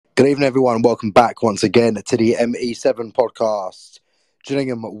Good evening, everyone. Welcome back once again to the ME7 podcast.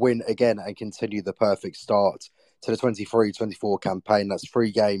 Gillingham win again and continue the perfect start to the 23-24 campaign. That's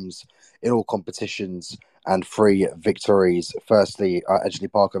 3 games in all competitions and 3 victories. Firstly,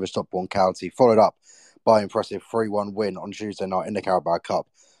 Edgeley Park over Stockport County, followed up by an impressive 3-1 win on Tuesday night in the Carabao Cup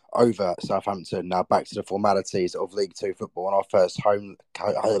over Southampton. Now back to the formalities of League Two football on our first home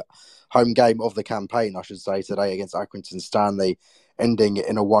game of the campaign, I should say, today against Accrington Stanley, ending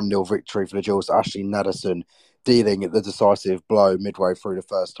in a 1-0 victory for the Gills. Ashley Nadesan dealing the decisive blow midway through the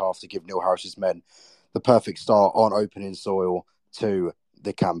first half to give Neil Harris's men the perfect start on opening soil to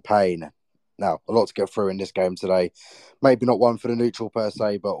the campaign. Now, a lot to get through in this game today. Maybe not one for the neutral per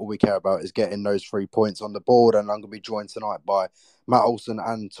se, but all we care about is getting those 3 points on the board. And I'm going to be joined tonight by Matt Olsen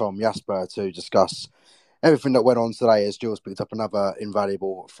and Tom Jasper to discuss everything that went on today as Gills picked up another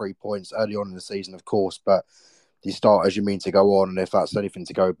invaluable 3 points early on in the season, of course, but you start as you mean to go on, and if that's anything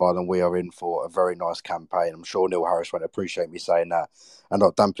to go by, then we are in for a very nice campaign. I'm sure Neil Harris won't appreciate me saying that and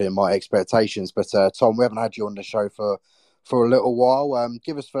not dampening my expectations. But Tom, we haven't had you on the show for a little while.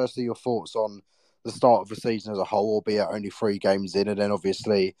 Give us firstly your thoughts on the start of the season as a whole, albeit only 3 games in, and then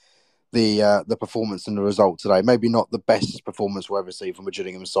obviously the performance and the result today. Maybe not the best performance we'll ever see from a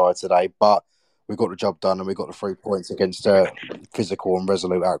Gillingham side today, but we got the job done and we got the 3 points against a physical and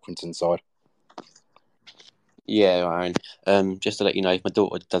resolute Accrington side. Yeah, Aaron. Just to let you know, if my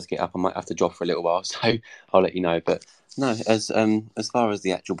daughter does get up, I might have to drop for a little while, so I'll let you know. But no, as far as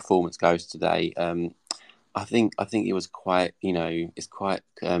the actual performance goes today, I think it was quite, it's quite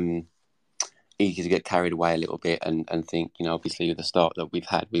easy to get carried away a little bit and think, obviously with the start that we've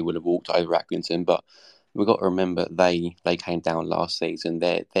had, we would have walked over Accrington, but we've got to remember they came down last season.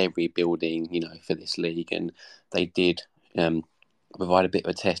 They're rebuilding, for this league, and they did provide a bit of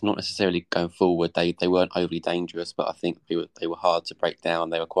a test. Not necessarily going forward, they weren't overly dangerous, but I think they were hard to break down.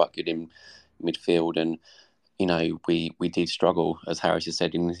 They were quite good in midfield, and we did struggle, as Harris has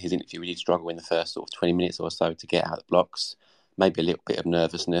said in his interview. We did struggle in the first sort of 20 minutes or so to get out of the blocks. Maybe a little bit of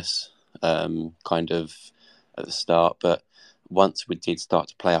nervousness, kind of at the start, but once we did start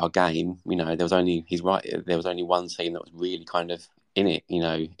to play our game, he's right. There was only one team that was really kind of in it,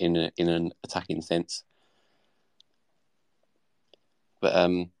 in an attacking sense. But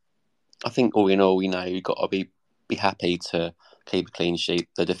I think all in all, you've got to be happy to keep a clean sheet.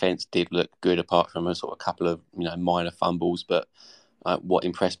 The defence did look good, apart from a sort of couple of minor fumbles. But what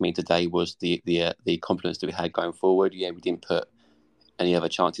impressed me today was the confidence that we had going forward. Yeah, we didn't put any other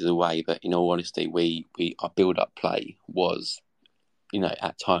chances away, but in all honesty, our build-up play was,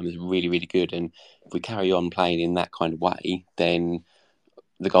 at times really, really good. And if we carry on playing in that kind of way, then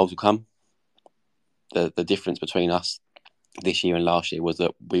the goals will come. The difference between us this year and last year was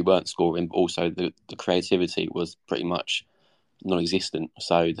that we weren't scoring, but also the creativity was pretty much non-existent.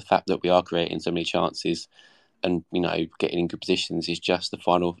 So the fact that we are creating so many chances and getting in good positions is just the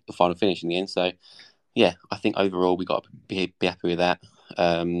final finish in the end. So yeah, I think overall we got to be happy with that.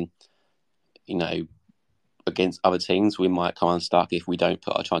 Against other teams we might come unstuck if we don't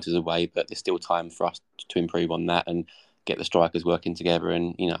put our chances away, but there's still time for us to improve on that and get the strikers working together.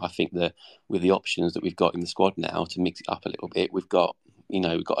 And I think that with the options that we've got in the squad now to mix it up a little bit, we've got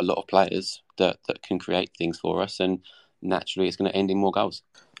a lot of players that can create things for us, and naturally it's going to end in more goals.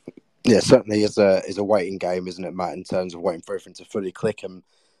 Yeah, certainly is a waiting game, isn't it, Matt, in terms of waiting for everything to fully click. And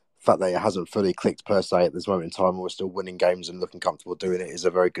the fact that it hasn't fully clicked per se at this moment in time, we're still winning games and looking comfortable doing it, is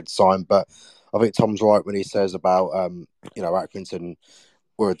a very good sign. But I think Tom's right when he says about Accrington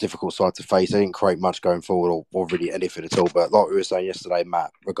were a difficult side to face. They didn't create much going forward or really anything at all. But like we were saying yesterday, Matt,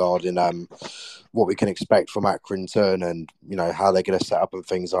 regarding what we can expect from Accrington and how they're going to set up and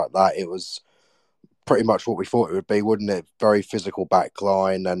things like that, it was pretty much what we thought it would be, wouldn't it? Very physical back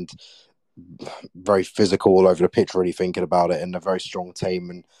line and very physical all over the pitch, really thinking about it, and a very strong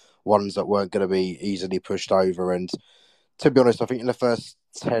team and ones that weren't going to be easily pushed over. And to be honest, I think in the first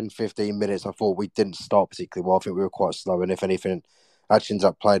 10-15 minutes I thought we didn't start particularly well. I think we were quite slow, and if anything actually ends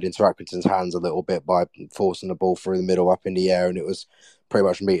up played into Accrington's hands a little bit by forcing the ball through the middle up in the air, and it was pretty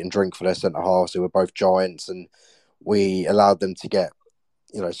much meat and drink for their centre-halves, who were both giants, and we allowed them to get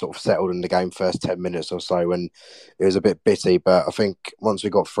sort of settled in the game first 10 minutes or so, and it was a bit bitty. But I think once we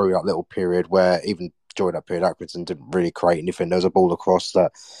got through that little period where even during that period Accrington didn't really create anything, there was a ball across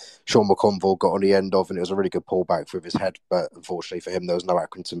that Sean McConville got on the end of, and it was a really good pullback with his head, but unfortunately for him there was no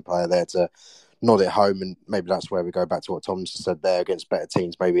Accrington player there to nod it home. And maybe that's where we go back to what Tom said there. Against better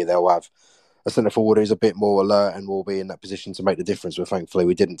teams, maybe they'll have a centre forward who's a bit more alert and will be in that position to make the difference, but thankfully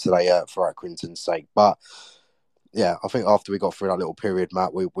we didn't today for Accrington's sake. But yeah, I think after we got through that little period,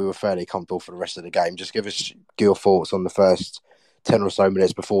 Matt, we were fairly comfortable for the rest of the game. Just give us your thoughts on the first 10 or so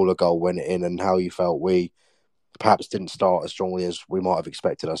minutes before the goal went in, and how you felt we perhaps didn't start as strongly as we might have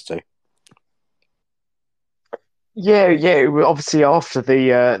expected us to. Yeah. Obviously, after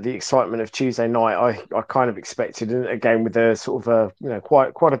the excitement of Tuesday night, I kind of expected again with a sort of a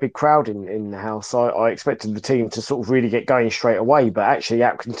quite a big crowd in the house. I expected the team to sort of really get going straight away, but actually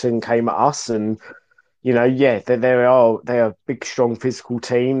Accrington came at us, and yeah, they are a big, strong, physical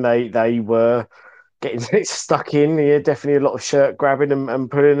team. They were getting stuck in. Yeah, definitely a lot of shirt grabbing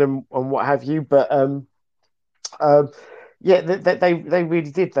and pulling them and what have you. But um, yeah, they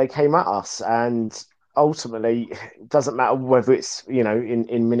really did. They came at us, and ultimately, it doesn't matter whether it's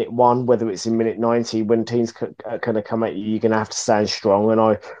in minute one, whether it's in minute 90. When teams kind of come at you, you're going to have to stand strong. And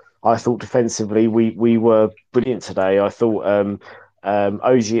I thought defensively we were brilliant today. I thought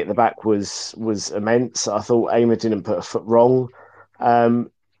Oji at the back was immense. I thought Aymer didn't put a foot wrong.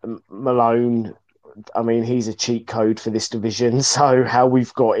 Um, Malone, I mean, he's a cheat code for this division. So how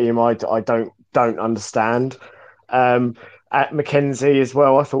we've got him, I don't understand. At Mackenzie as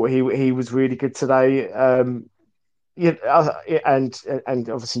well, I thought he was really good today. Yeah, and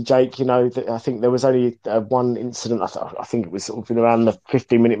obviously Jake, I think there was only one incident. I think it was sort of around the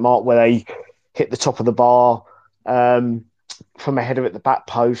 15-minute mark where they hit the top of the bar from a header at the back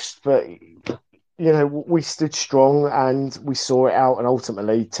post. But we stood strong and we saw it out. And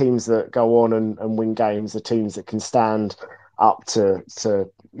ultimately, teams that go on and win games are teams that can stand up to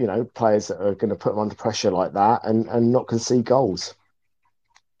players that are going to put them under pressure like that and not concede goals.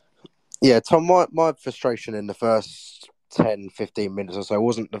 Yeah, Tom, my frustration in the first 10, 15 minutes or so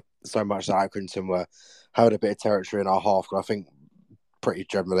wasn't so much that Accrington were held a bit of territory in our half. I think pretty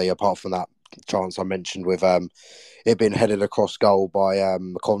generally, apart from that chance I mentioned with it being headed across goal by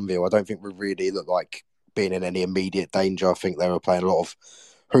Conville, I don't think we really looked like being in any immediate danger. I think they were playing a lot of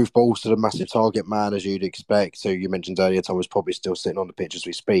hoof balls to the massive target man, as you'd expect. Who you mentioned earlier, Tom, was probably still sitting on the pitch as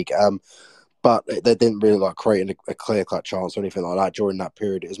we speak. But they didn't really like creating a clear-cut chance or anything like that during that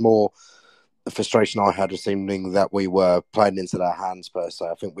period. It was more the frustration I had was seeming that we were playing into their hands per se.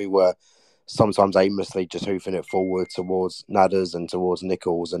 I think we were sometimes aimlessly just hoofing it forward towards Nadders and towards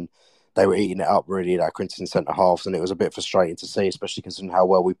Nichols, and they were eating it up really at Accrington centre halves, and it was a bit frustrating to see, especially considering how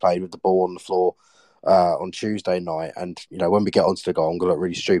well we played with the ball on the floor on Tuesday night. And when we get onto the goal, I'm going to look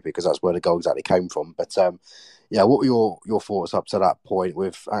really stupid because that's where the goal exactly came from. But yeah, what were your thoughts up to that point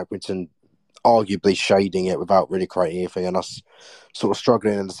with Accrington arguably shading it without really creating anything, and us sort of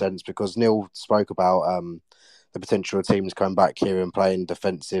struggling in a sense? Because Neil spoke about the potential of teams coming back here and playing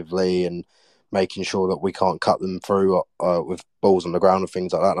defensively and making sure that we can't cut them through with balls on the ground and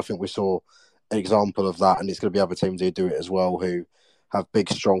things like that. And I think we saw an example of that, and it's going to be other teams who do it as well, who have big,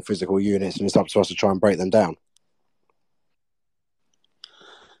 strong physical units, and it's up to us to try and break them down.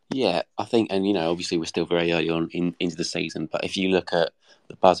 Yeah, I think, and obviously we're still very early on into the season, but if you look at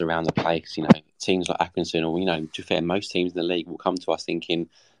the buzz around the place, teams like Accrington, or to be fair, most teams in the league will come to us thinking,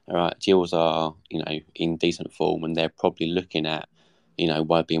 all right, Gills are in decent form, and they're probably looking at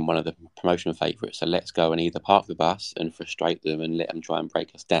being one of the promotion favourites. So let's go and either park the bus and frustrate them and let them try and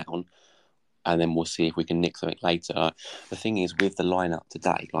break us down, and then we'll see if we can nick something later. The thing is, with the lineup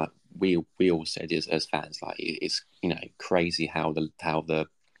today, like we all said as fans, like it's crazy how the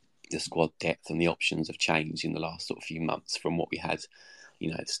squad depth and the options have changed in the last sort of few months from what we had,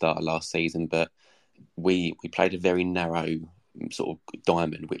 at the start of last season. But we played a very narrow sort of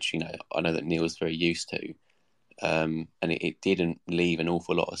diamond, which I know that Neil's very used to, and it didn't leave an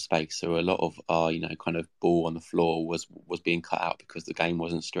awful lot of space. So a lot of our kind of ball on the floor was being cut out because the game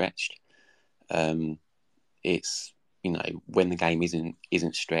wasn't stretched. It's when the game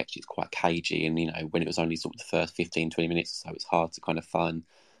isn't stretched, it's quite cagey, and when it was only sort of the first 15-20 minutes or so, it's hard to kind of find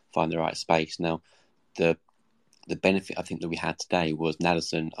the right space. Now, the benefit I think that we had today was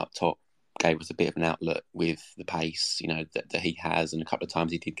Nadesan up top gave us a bit of an outlet with the pace, that he has, and a couple of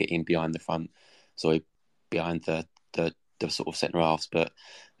times he did get in behind the front, so behind the sort of centre halves. But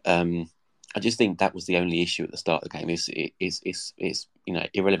I just think that was the only issue at the start of the game. It's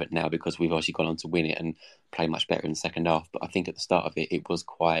irrelevant now because we've obviously gone on to win it and play much better in the second half. But I think at the start of it was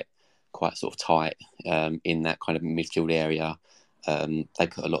quite sort of tight in that kind of midfield area. They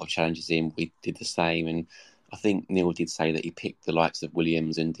put a lot of challenges in. We did the same, and I think Neil did say that he picked the likes of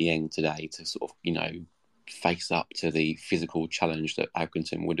Williams and Dieng today to sort of face up to the physical challenge that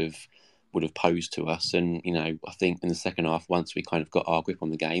Accrington would have posed to us. And I think in the second half, once we kind of got our grip on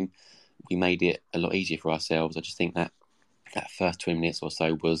the game, we made it a lot easier for ourselves. I just think that first 20 minutes or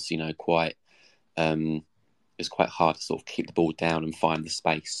so was quite it was quite hard to sort of keep the ball down and find the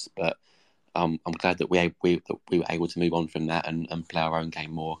space, but I'm glad that we were able to move on from that and play our own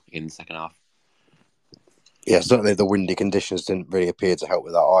game more in the second half. Yeah, certainly the windy conditions didn't really appear to help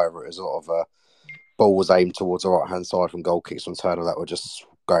with that either. It was a lot of ball was aimed towards the right hand side from goal kicks from Turner that were just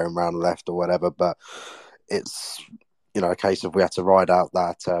going around left or whatever. But it's a case of we had to ride out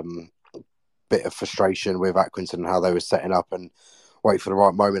that bit of frustration with Accrington and how they were setting up and wait for the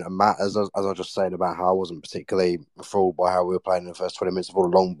right moment. And Matt, as I was just saying about how I wasn't particularly enthralled by how we were playing in the first 20 minutes of all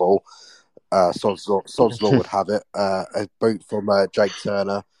the long ball. Sod's Law would have it. A boot from Jake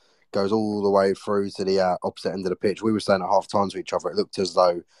Turner goes all the way through to the opposite end of the pitch. We were saying at half time to each other, it looked as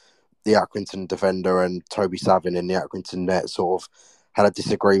though the Accrington defender and Toby Savin in the Accrington net sort of had a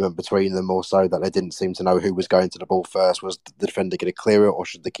disagreement between them, more so that they didn't seem to know who was going to the ball first. Was the defender going to clear it, or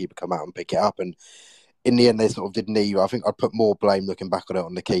should the keeper come out and pick it up? And in the end, they sort of did neither. I think I'd put more blame looking back on it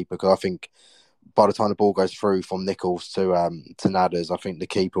on the keeper, because I think by the time the ball goes through from Nichols to Nadders, I think the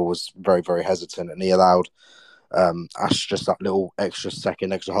keeper was very, very hesitant, and he allowed Ash just that little extra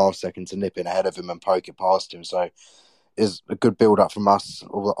half second to nip in ahead of him and poke it past him. So it's a good build up from us,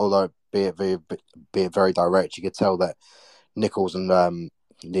 although be it very direct. You could tell that Nichols and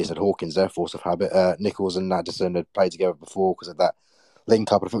he said Hawkins, their force of habit. Nichols and Nadesan had played together before because of that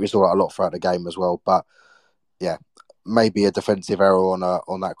link up. I think we saw that a lot throughout the game as well. But yeah, maybe a defensive error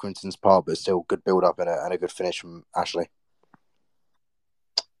on that Quinton's part, but still good build up and a good finish from Ashley.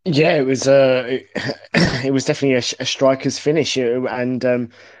 Yeah, it was it was definitely a striker's finish,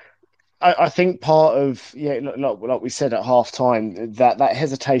 and I think part of like we said at half time, that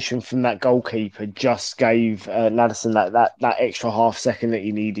hesitation from that goalkeeper just gave Nadesan that extra half second that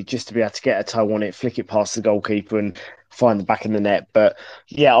he needed just to be able to get a toe on it, flick it past the goalkeeper, and find the back in the net. But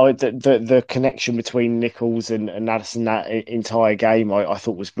yeah, the connection between Nichols and Nadesan that entire game, I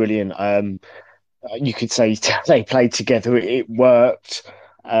thought was brilliant. You could say they played together. It worked.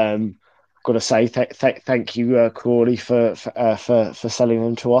 Got to say thank you, Crawley, for selling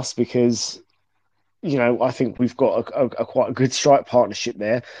them to us, because I think we've got a quite a good strike partnership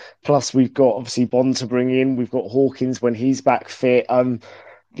there. Plus, we've got obviously Bond to bring in. We've got Hawkins when he's back fit.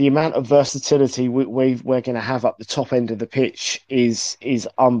 The amount of versatility we're going to have up the top end of the pitch is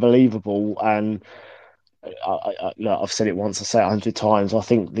unbelievable. And look, I've said it once, I say it 100 times. I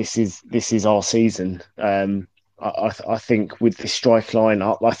think this is our season. I think with this strike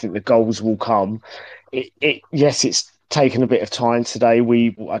lineup, I think the goals will come. Yes, it's taken a bit of time today.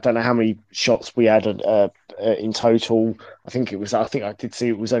 I don't know how many shots we had in total. I think I did see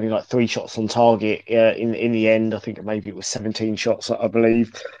it was only like 3 shots on target in the end. I think maybe it was 17 shots, I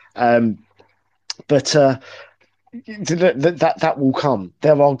believe. But that will come.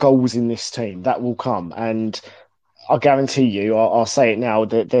 There are goals in this team that will come, and I guarantee you, I'll say it now,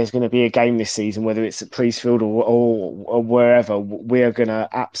 that there's going to be a game this season, whether it's at Priestfield or wherever, we're going to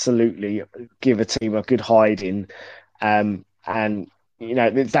absolutely give a team a good hiding. And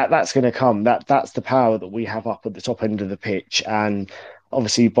that's going to come. That's the power that we have up at the top end of the pitch. And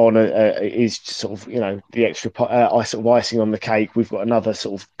obviously, Bonner is sort of the extra sort of icing on the cake. We've got another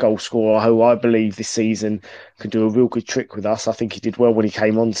sort of goal scorer who I believe this season could do a real good trick with us. I think he did well when he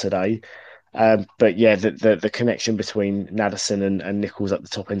came on today. But yeah, the connection between Nadesan and Nichols at the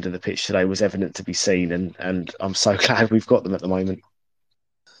top end of the pitch today was evident to be seen, and I'm so glad we've got them at the moment.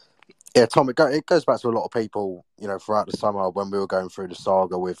 Yeah, Tom, it goes back to a lot of people, throughout the summer when we were going through the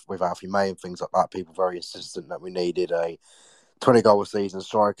saga with Alfie May and things like that. People very insistent that we needed a 20-goal a season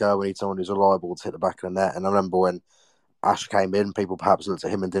striker. We need someone who's reliable to hit the back of the net. And I remember when Ash came in, people perhaps looked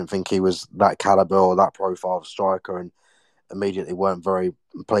at him and didn't think he was that calibre or that profile of striker, and immediately weren't very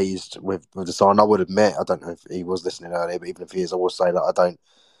pleased with the sign. I would admit, I don't know if he was listening earlier, but even if he is, I will say that I don't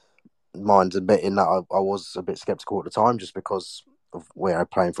mind admitting that I was a bit sceptical at the time, just because of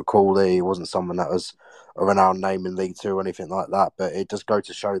playing for Crawley. He wasn't someone that was a renowned name in League Two or anything like that. But it does go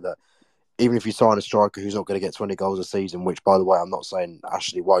to show that even if you sign a striker who's not going to get 20 goals a season, which, by the way, I'm not saying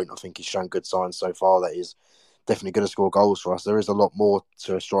Ashley won't. I think he's shown good signs so far that he's definitely going to score goals for us. There is a lot more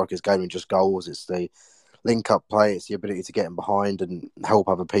to a striker's game than just goals. It's the link-up play. It's the ability to get in behind and help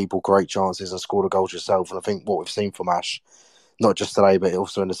other people create chances and score the goals yourself. And I think what we've seen from Ash, not just today, but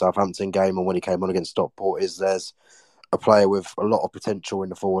also in the Southampton game and when he came on against Stockport, is there's a player with a lot of potential in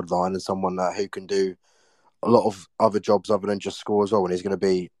the forward line and someone who can do a lot of other jobs other than just score as well. And he's going to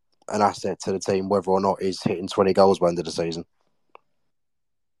be an asset to the team, whether or not he's hitting 20 goals by the end of the season.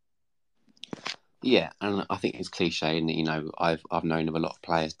 Yeah, and I think it's cliche, and I've known of a lot of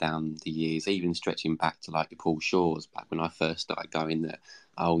players down the years, even stretching back to like the Paul Shaws back when I first started going, that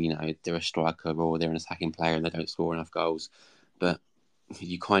they're a striker or they're an attacking player and they don't score enough goals. But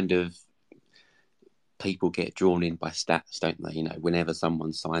you kind of, people get drawn in by stats, don't they? Whenever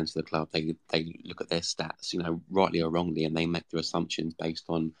someone signs for the club, they look at their stats, rightly or wrongly, and they make their assumptions based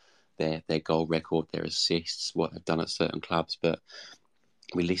on their goal record, their assists, what they've done at certain clubs. But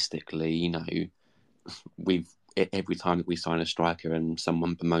realistically, every time that we sign a striker and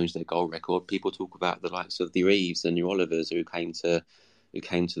someone bemoans their goal record, people talk about the likes of the Reeves and your Olivers who came to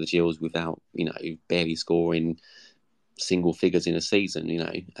the Gills without, barely scoring single figures in a season,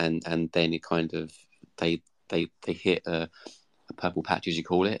 and then it kind of they hit a purple patch, as you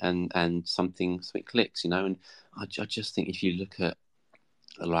call it, and something clicks, and I just think if you look at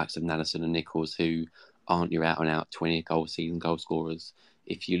the likes of Nadesan and Nichols, who aren't your out and out 20 goal season goal scorers,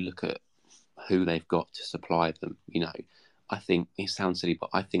 if you look at who they've got to supply them, I think it sounds silly, but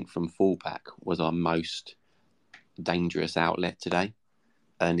I think from fullback was our most dangerous outlet today.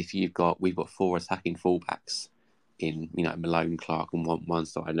 And if we've got 4 attacking fullbacks in, Malone, Clark on one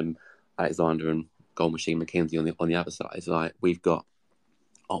side, and Alexander and Goal Machine McKenzie on the other side. It's like we've got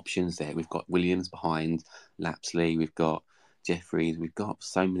options there. We've got Williams behind Lapsley. We've got Jeffries. We've got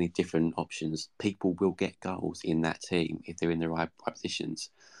so many different options. People will get goals in that team if they're in the right positions.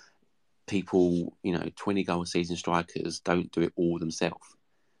 People, 20 goal season strikers don't do it all themselves.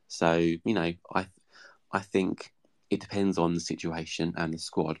 So, I think it depends on the situation and the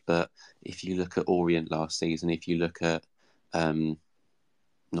squad. But if you look at Orient last season, if you look at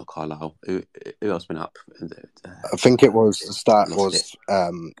not Carlisle, who else went up? I think it was the stat was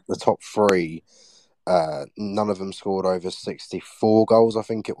the top 3. None of them scored over 64 goals. I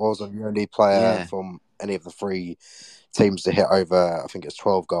think it was, and the only player from any of the 3 teams to hit over, I think it's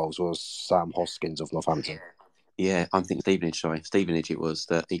 12 goals, was Sam Hoskins of Northampton. Yeah, I'm thinking Stevenage it was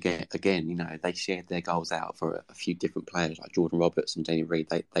that again, they shared their goals out for a few different players like Jordan Roberts and Jamie Reid.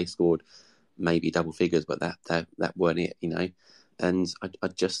 They scored maybe double figures, but that weren't it, And I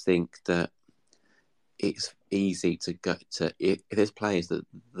just think that it's easy to go to if there's players that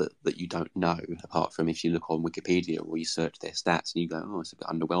you don't know, apart from if you look on Wikipedia or you search their stats and you go, oh, it's a bit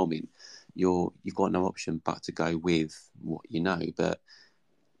underwhelming. You've got no option but to go with what you know. But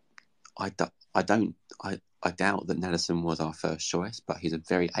I doubt that Nadesan was our first choice, but he's a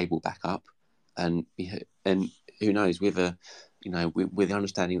very able backup, and who knows, with with the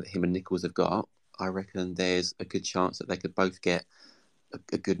understanding that him and Nichols have got, I reckon there's a good chance that they could both get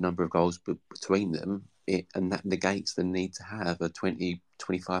a good number of goals between them, and that negates the need to have a 20,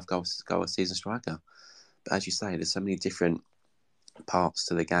 25 goal a season striker. But as you say, there's so many different parts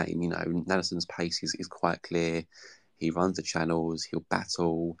to the game. Nadesan's pace is quite clear. He runs the channels. He'll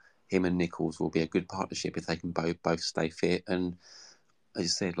battle. Him and Nichols will be a good partnership if they can both stay fit. And as you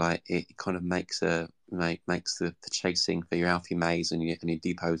said, it kind of makes the chasing for your Alfie Mays and your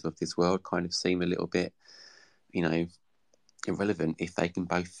Depots of this world kind of seem a little bit, irrelevant if they can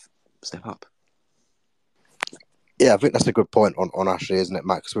both step up. Yeah, I think that's a good point on Ashley, isn't it,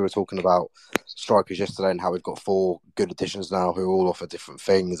 Max? We were talking about strikers yesterday and how we've got 4 good additions now who all offer different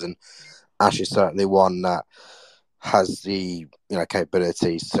things, and Ashley's certainly one that has the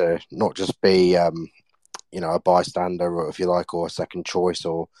capabilities to not just be a bystander, or if you like, or a second choice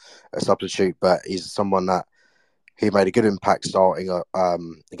or a substitute, but he's someone that he made a good impact starting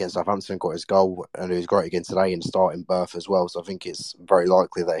against Southampton and got his goal, and he was great again today in starting berth as well. So I think it's very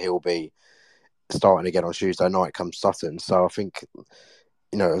likely that he'll be starting again on Tuesday night come Sutton. So I think,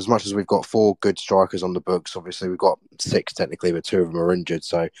 as much as we've got 4 good strikers on the books, obviously we've got 6 technically, but 2 of them are injured.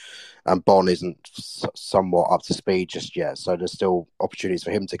 So, and Bon isn't somewhat up to speed just yet. So there's still opportunities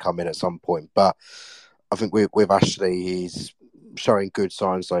for him to come in at some point. But I think with Ashley, he's showing good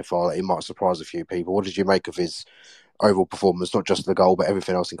signs so far that he might surprise a few people. What did you make of his overall performance, not just the goal, but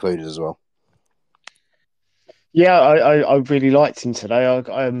everything else included as well? Yeah, I really liked him today.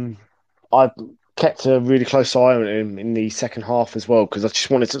 I kept a really close eye on him in the second half as well, because I just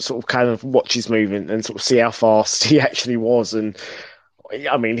wanted to sort of kind of watch his movement and sort of see how fast he actually was. And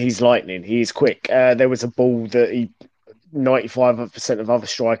I mean, he's lightning. He's quick. There was a ball that 95% of other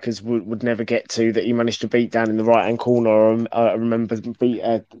strikers would never get to, that he managed to beat down in the right hand corner. I remember beat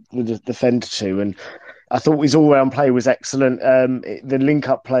the defender to, and I thought his all-round play was excellent. The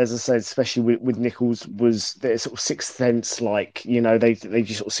link-up play, as I said, especially with Nichols, was their sort of sixth sense. They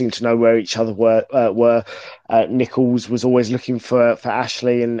just sort of seemed to know where each other were. Nichols was always looking for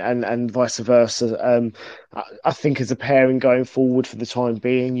Ashley, and vice versa. I think as a pairing going forward for the time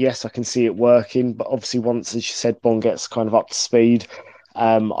being, yes, I can see it working. But obviously, once, as you said, Bon gets kind of up to speed,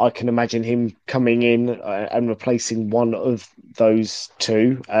 I can imagine him coming in and replacing one of those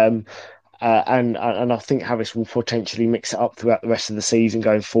 2. And I think Harris will potentially mix it up throughout the rest of the season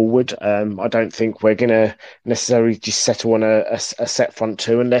going forward. I don't think we're going to necessarily just settle on a set front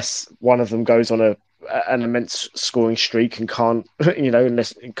 2 unless one of them goes on an immense scoring streak and can't,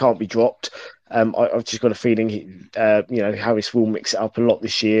 unless it can't be dropped. I've just got a feeling, Harris will mix it up a lot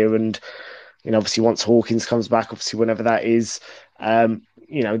this year, and obviously once Hawkins comes back, obviously whenever that is,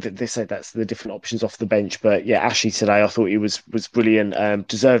 they said that's the different options off the bench. But yeah, Ashley today, I thought he was brilliant,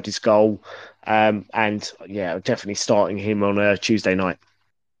 deserved his goal, and yeah, definitely starting him on a Tuesday night.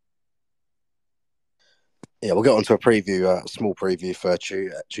 Yeah, we'll get on to a small preview for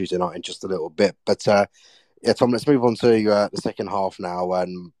Tuesday night in just a little bit. But yeah, Tom, let's move on to the second half now.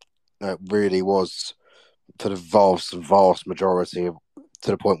 And it really was, for the vast majority,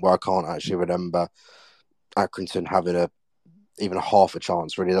 to the point where I can't actually remember Accrington having even a half a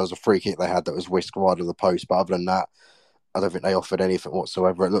chance, really. There was a free kick they had that was whisked wide of the post. But other than that, I don't think they offered anything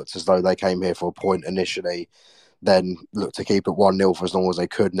whatsoever. It looked as though they came here for a point initially, then looked to keep it 1-0 for as long as they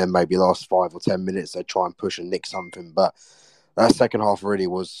could, and then maybe last 5 or 10 minutes they'd try and push and nick something. But that second half really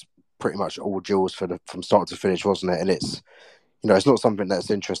was pretty much all Jules from start to finish, wasn't it? And it's not something that's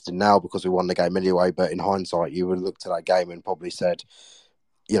interesting now because we won the game anyway, but in hindsight you would have looked at that game and probably said,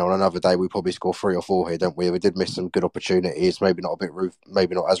 on another day we probably score 3 or 4 here, don't we? We did miss some good opportunities, maybe not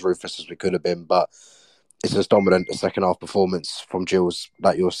as ruthless as we could have been, but it's as dominant a second half performance from Jules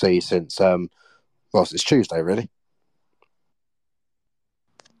that you'll see since it's Tuesday, really.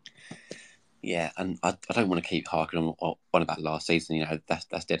 Yeah, and I don't want to keep harking on about last season.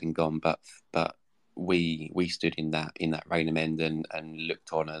 That's dead and gone. But we stood in that Raynham end and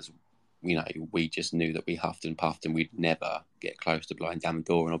looked on as we just knew that we huffed and puffed and we'd never get close to blowing down the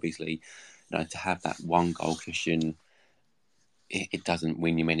door. And obviously, to have that one goal cushion, it doesn't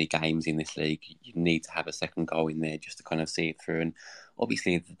win you many games in this league. You need to have a second goal in there just to kind of see it through. And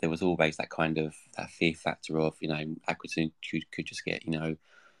obviously, there was always that kind of that fear factor of Accrington could just get a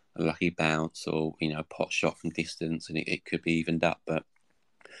lucky bounce or a pot shot from distance and it could be evened up. But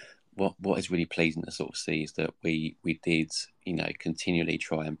what is really pleasing to sort of see is that we did continually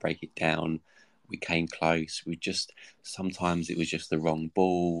try and break it down. We came close. Sometimes it was just the wrong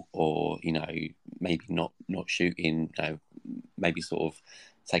ball, or maybe not shooting. Maybe sort of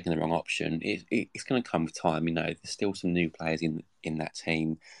taking the wrong option. It's going to come with time. There's still some new players in that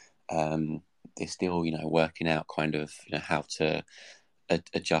team. They're still working out kind of how to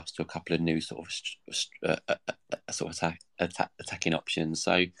adjust to a couple of new sort of attacking options.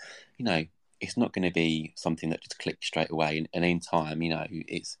 So it's not going to be something that just clicks straight away, and in time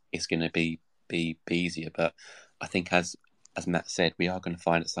it's going to be easier. But I think as Matt said, we are going to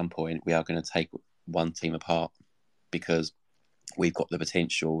find at some point we are going to take one team apart because we've got the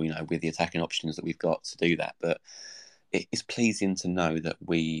potential with the attacking options that we've got to do that. But it's pleasing to know that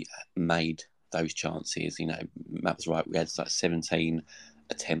we made those chances. Matt was right. We had 17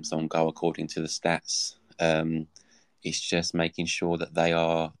 attempts on goal according to the stats. It's just making sure that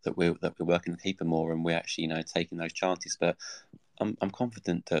we're working the keeper more and we're actually taking those chances. But I'm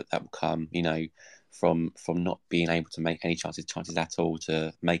confident that will come. From not being able to make any chances at all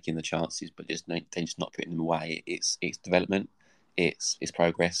to making the chances, but just not putting them away. It's development. It's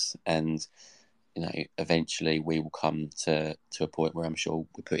progress, and eventually we will come to a point where I'm sure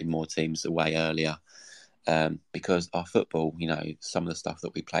we're putting more teams away earlier, because our football, some of the stuff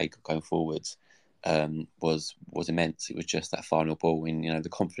that we played going forwards, was immense. It was just that final ball, and the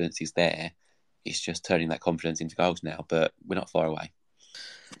confidence is there. It's just turning that confidence into goals now, but we're not far away.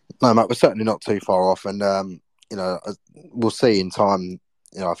 No, Matt, we're certainly not too far off, and we'll see in time.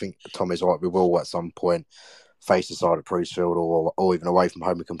 I think Tom is right. We will at some point face the side at Priestfield or even away from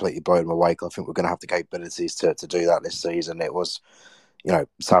home and completely blow them away. I think we're going to have the capabilities to do that this season. It was,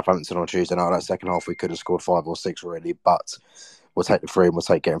 Southampton on Tuesday night. That second half we could have scored 5 or 6 really, but we'll take the 3 and we'll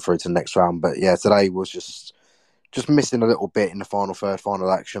take getting through to the next round. But yeah, today was just missing a little bit in the final third,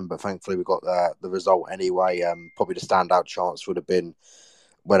 final action, but thankfully we got the result anyway. Probably the standout chance would have been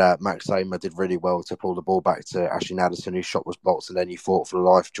when Max Samer did really well to pull the ball back to Ashley Nadesan, whose shot was blocked, and then he fought for the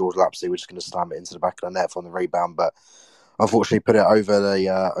life. George Lapsley was just going to slam it into the back of the net from the rebound, but unfortunately put it over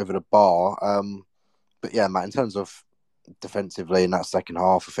the bar. But yeah, Matt, in terms of defensively in that second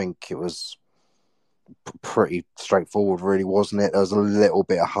half, I think it was pretty straightforward, really, wasn't it? There was a little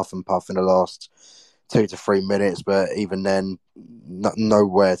bit of huff and puff in the last 2 to 3 minutes, but even then,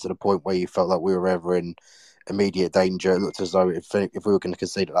 nowhere to the point where you felt like we were ever in immediate danger. It looked as though if we were going to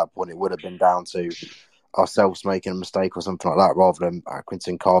concede at that point, it would have been down to ourselves making a mistake or something like that, rather than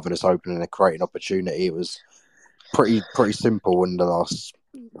Accrington carving us open and creating opportunity. It was pretty simple in the last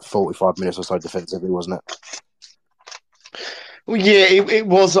 45 minutes or so defensively, wasn't it? Well, yeah, it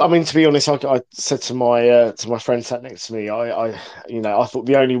was. I mean, to be honest, I said to my friend sat next to me, I thought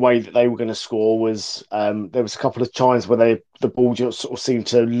the only way that they were going to score was there was a couple of times where the ball just sort of seemed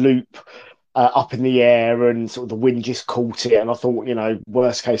to loop up in the air, and sort of the wind just caught it. And I thought,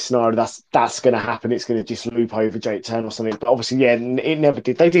 worst case scenario, that's going to happen. It's going to just loop over Jake Turner or something. But obviously, yeah, it never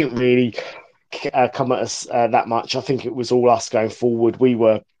did. They didn't really come at us that much. I think it was all us going forward. We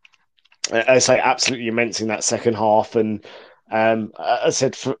were, I say, absolutely immense in that second half. And I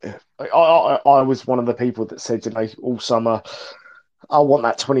said, I was one of the people that said, all summer, I want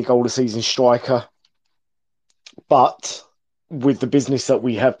that 20 goal a season striker. But with the business that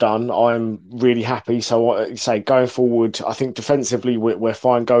we have done, I'm really happy. So I say going forward, I think defensively we're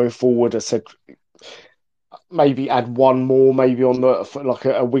fine going forward. I said maybe add one more, maybe on the like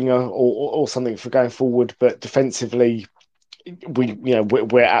a winger or something for going forward. But defensively,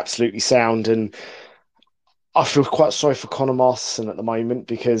 we're absolutely sound, and I feel quite sorry for Conor Masterson at the moment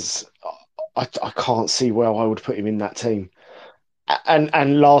because I can't see where I would put him in that team.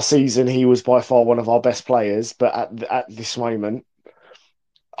 And last season he was by far one of our best players, but at this moment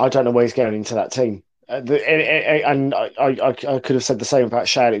I don't know where he's going into that team. And I could have said the same about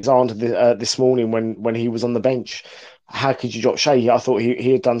Shea Alexander this morning when he was on the bench. How could you drop Shea? I thought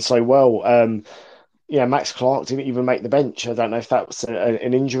he had done so well. Max Clark didn't even make the bench. I don't know if that was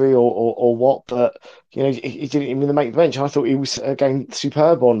an injury or what, but he didn't even make the bench. I thought he was again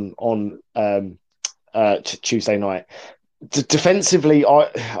superb on Tuesday night. Defensively,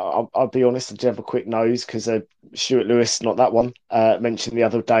 I'll be honest, I did have a quick nose because Stuart Lewis, not that one, mentioned the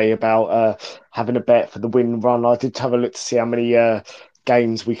other day about having a bet for the win run. I did have a look to see how many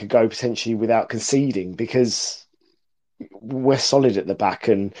games we could go potentially without conceding because we're solid at the back.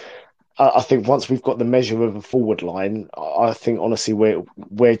 And I think once we've got the measure of a forward line, I think honestly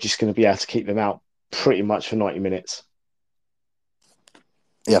we're just going to be able to keep them out pretty much for 90 minutes.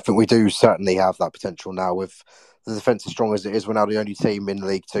 Yeah, I think we do certainly have that potential now with the defence as strong as it is. We're now the only team in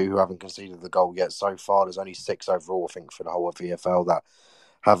League Two who haven't conceded the goal yet so far. There's only 6 overall, I think, for the whole of VFL that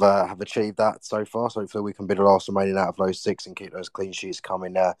have achieved that so far. So hopefully we can be the last remaining out of those 6 and keep those clean sheets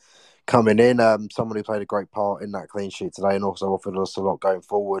coming in. Someone who played a great part in that clean sheet today and also offered us a lot going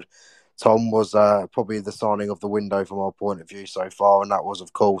forward. Tom was probably the signing of the window from our point of view so far, and that was,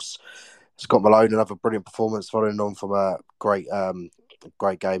 of course, Scott Malone. Another brilliant performance following on from a great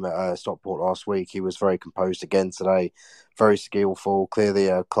game at Stockport last week. He was very composed again today, very skillful, clearly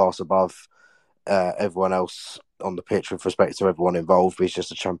a class above everyone else on the pitch with respect to everyone involved. He's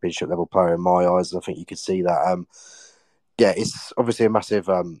just a championship level player in my eyes, and I think you could see that. It's obviously a massive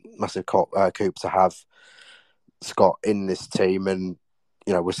coup to have Scott in this team, and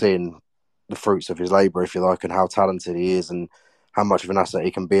we're seeing the fruits of his labour, if you like, and how talented he is, and how much of an asset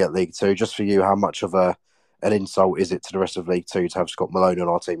he can be at League Two. Just for you, how much of an insult is it to the rest of League Two to have Scott Malone on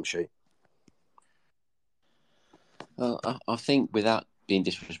our team sheet? Well, I think without being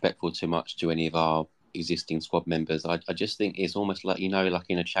disrespectful too much to any of our existing squad members, I just think it's almost like, like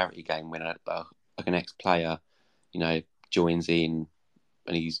in a charity game when like an ex-player, joins in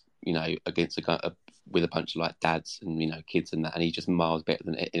and he's, against with a bunch of like dads and, kids and that, and he's just miles better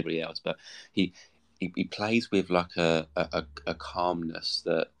than anybody else. But he plays with like a calmness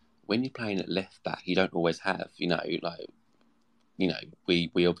that when you're playing at left back, you don't always have, we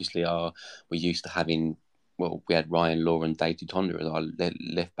obviously we're used to having, well, we had Ryan Law and Dave Dutonda as our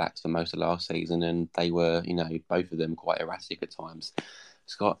left backs for most of last season, and they were, both of them quite erratic at times.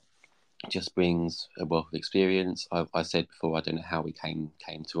 Scott just brings a wealth of experience. I said before, I don't know how he came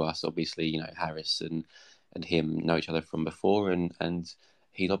to us. Obviously, Harris and him know each other from before, and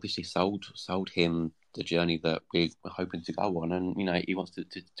he'd obviously sold him the journey that we were hoping to go on, and he wants to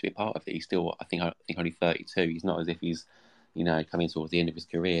be a part of it. He's still, I think only 32. He's not as if he's coming towards the end of his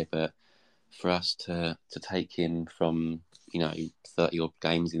career, but for us to take him from 30 odd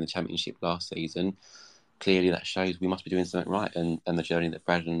games in the Championship last season, clearly that shows we must be doing something right, and the journey that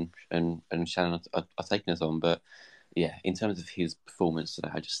Brad and Shannon are taking us on. But yeah, in terms of his performance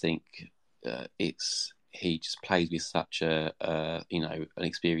today, I just think he just plays with such an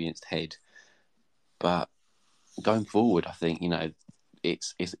experienced head. But going forward, I think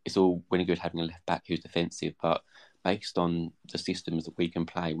it's all really good having a left back who's defensive, but based on the systems that we can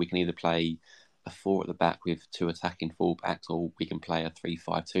play, we can either play a 4 at the back with 2 attacking full backs, or we can play a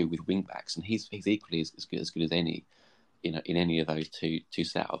 3-5-2 with wing backs, and he's equally as good as any in any of those two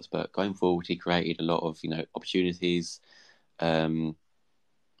setups. But going forward, he created a lot of opportunities.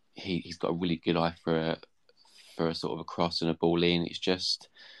 He's got a really good eye for a sort of a cross and a ball in. It's just,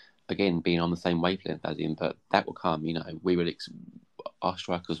 again, being on the same wavelength as him, but that will come. Our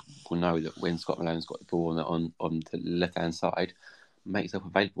strikers will know that when Scott Malone's got the ball on the left hand side, make yourself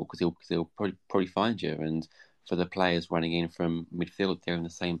available because he'll probably find you. And for the players running in from midfield, they're in the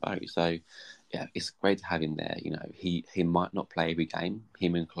same boat. So yeah, it's great to have him there. You know, he might not play every game.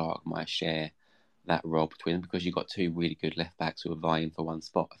 Him and Clark might share that role between them because you've got two really good left backs who are vying for one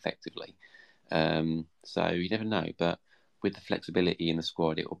spot effectively. So you never know, but with the flexibility in the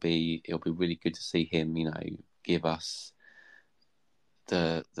squad, it'll be really good to see him. You know, give us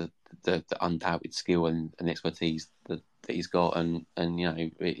the undoubted skill and expertise that he's got, and you know,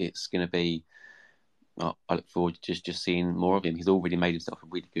 it's going to be. I look forward to just seeing more of him. He's already made himself a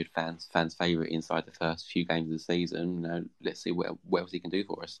really good fans favourite inside the first few games of the season. You know, let's see what else he can do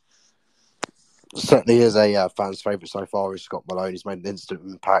for us. Certainly is a fan's favourite so far. Is Scott Malone. He's made an instant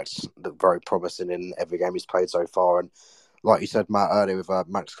impact. Looked very promising in every game he's played so far. And like you said, Matt, earlier with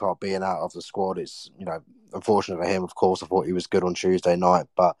Max Clark being out of the squad, it's, you know, unfortunate for him. Of course, I thought he was good on Tuesday night,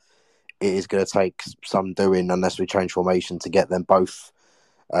 but it is going to take some doing unless we change formation to get them both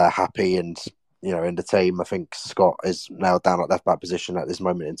happy and, you know, in the team. I think Scott is now down at left back position at this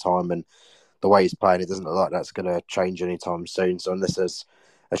moment in time, and the way he's playing, it doesn't look like that's going to change anytime soon. So unless there's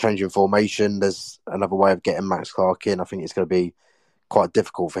a change in formation, there's another way of getting Max Clark in. I think it's going to be quite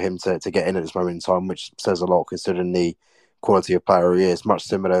difficult for him to get in at this moment in time, which says a lot considering the quality of player he is. Much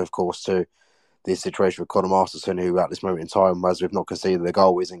similar, of course, to the situation with Conor Masterson, who at this moment in time, as we've not conceded the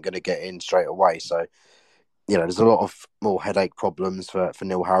goal, isn't going to get in straight away. So, you know, there's a lot of more headache problems for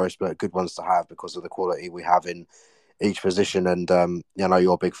Neil Harris, but good ones to have because of the quality we have in each position. And, you know,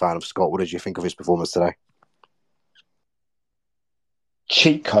 you're a big fan of Scott. What did you think of his performance today?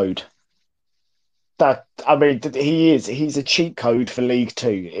 Cheat code. That, I mean, he's a cheat code for League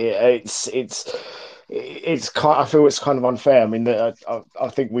Two. It's kind. I feel it's kind of unfair. I mean, I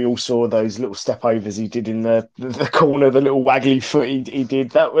think we all saw those little step overs he did in the corner, the little waggly foot he did.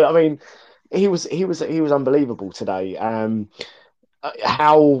 That, I mean, he was unbelievable today.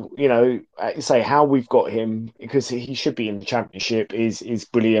 How, you know, say how we've got him, because he should be in the Championship, is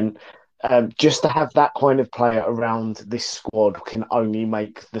brilliant. Just to have that kind of player around this squad can only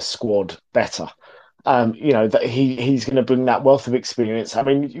make the squad better. You know, that he's going to bring that wealth of experience. I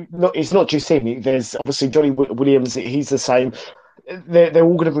mean, it's not just him. There's obviously Johnny Williams. He's the same. They're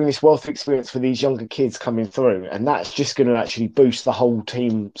all going to bring this wealth of experience for these younger kids coming through, and that's just going to actually boost the whole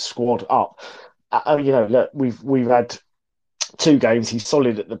team squad up. You know, look, we've had 2 games. He's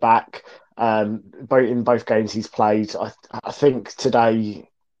solid at the back. Both games he's played. I think today,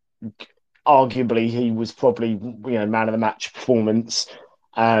 arguably, he was probably, you know, man of the match performance.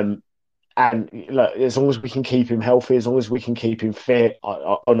 And look, as long as we can keep him healthy, as long as we can keep him fit,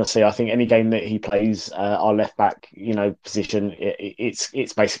 honestly, I think any game that he plays, our left back, you know, position,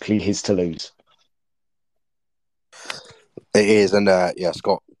 it's basically his to lose. It is, and yeah,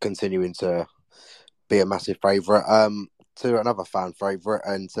 Scott continuing to be a massive favourite. To another fan favourite,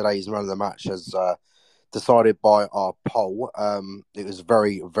 and today's man of the match has decided by our poll. It was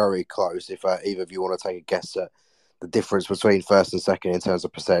very, very close. If either of you want to take a guess at the difference between first and second in terms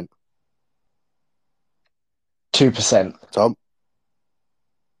of percent. 2%. Tom?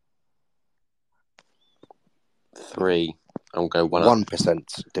 3. I'll go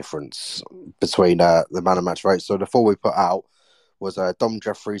 1% difference between the man of match votes. So the 4 we put out was Dom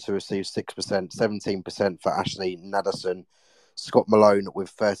Jeffries, who received 6%, 17% for Ashley Nadesan, Scott Malone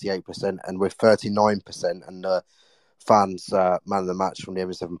with 38%, and with 39%, and fans man of the match from the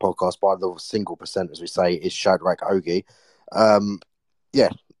ME7 podcast by the single percent, as we say, is Shadrach Ogie. Yeah,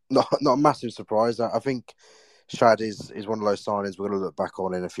 not a massive surprise. I think Shad is one of those signings we're going to look back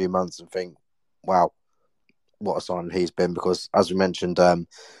on in a few months and think, wow, what a signing he's been, because as we mentioned,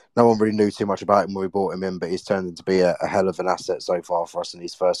 no one really knew too much about him when we brought him in, but he's turned into be a hell of an asset so far for us in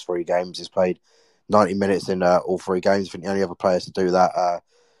his first 3 games. He's played 90 minutes in all 3 games. I think the only other players to do that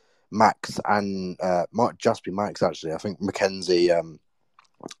Max and might just be Max, actually. I think Mackenzie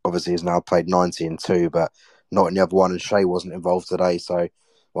obviously has now played 90 in 2, but not in the other one, and Shea wasn't involved today, so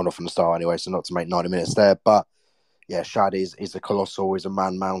well, not from the start anyway, so not to make 90 minutes there. But yeah, Shad is a colossal, he's a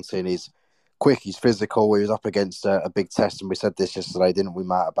man mountain, he's quick, he's physical. He was up against a big test, and we said this yesterday, didn't we,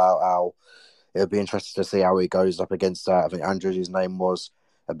 Matt, about how it would be interesting to see how he goes up against, I think Andrews, his name was,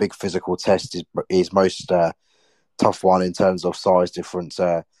 a big physical test, his most tough one in terms of size difference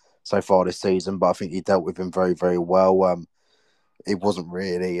so far this season, but I think he dealt with him very, very well. It wasn't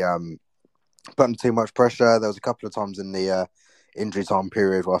really putting too much pressure. There was a couple of times in the injury time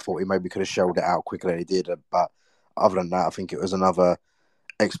period where I thought he maybe could have shelled it out quicker than he did, but other than that, I think it was another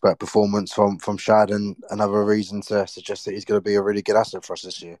expert performance from Shad, and another reason to suggest that he's going to be a really good asset for us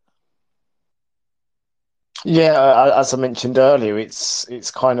this year. Yeah, as I mentioned earlier,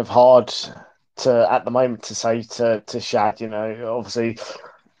 it's kind of hard to at the moment to say to Shad, you know, obviously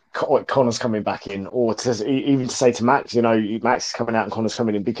Connor's coming back in, or even to say to Max, you know, Max is coming out and Connor's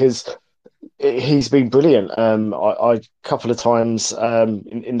coming in, because He's been brilliant. A couple of times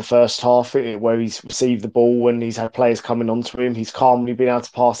in the first half where he's received the ball and he's had players coming onto him, he's calmly been able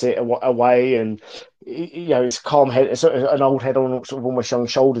to pass it away, and it's calm head, it's an old head on sort of almost young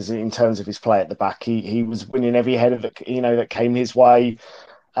shoulders in terms of his play at the back. He was winning every header that came his way.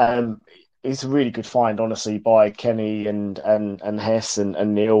 Um, it's a really good find, honestly, by Kenny and Hess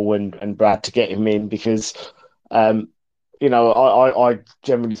and Neil and Brad to get him in because. Um, I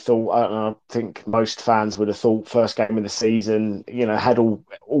generally thought, I think most fans would have thought first game of the season, had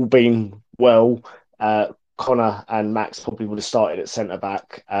all been well, Connor and Max probably would have started at centre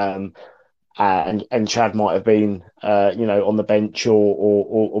back, and Chad might have been, on the bench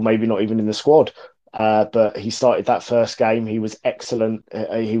or maybe not even in the squad. But he started that first game. He was excellent.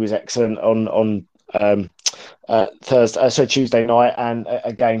 He was excellent on Tuesday night, and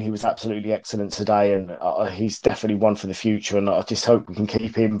again he was absolutely excellent today. And he's definitely one for the future. And I just hope we can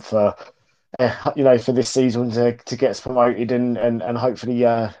keep him for for this season to get us promoted, and hopefully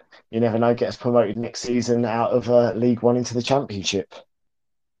you never know, get us promoted next season out of League One into the Championship.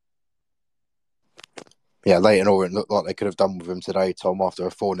 Yeah, Leighton Orient looked like they could have done with him today, Tom, after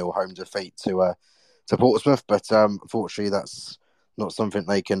a 4-0 home defeat to Portsmouth. But unfortunately, that's not something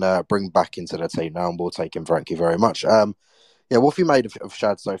they can bring back into the team now, and we'll take him, thank you very much. What have you made of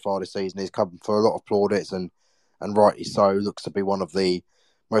Shad so far this season? He's come for a lot of plaudits, and rightly so. Looks to be one of the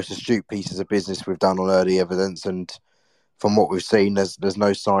most astute pieces of business we've done on early evidence, and from what we've seen, there's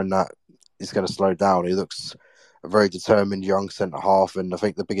no sign that he's going to slow down. He looks a very determined young centre-half, and I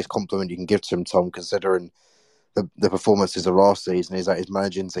think the biggest compliment you can give to him, Tom, considering the performances of last season, is that he's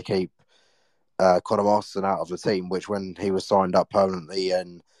managing to keep Conor Masterson out of the team, which when he was signed up permanently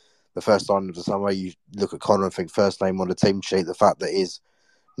and the first sign of the summer, you look at Conor and think first name on the team sheet. The fact that he's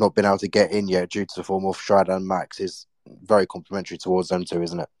not been able to get in yet due to the form of Strad and Max is very complimentary towards them two,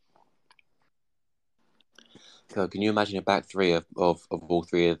 isn't it? So can you imagine a back three of all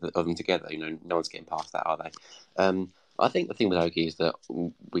three of them together? No one's getting past that, are they? I think the thing with Ogie is that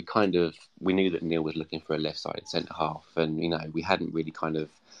we knew that Neil was looking for a left-sided centre half, and we hadn't really kind of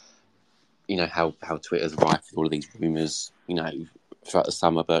how Twitter's rife with all of these rumours throughout the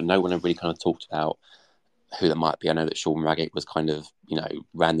summer, but no one had really kind of talked about who that might be. I know that Sean Raggett was kind of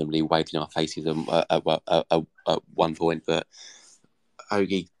randomly waving in our faces at one point, but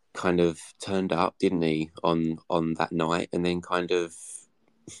Ogie kind of turned up, didn't he, on that night, and then kind of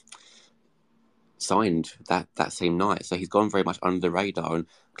signed that same night. So he's gone very much under the radar, and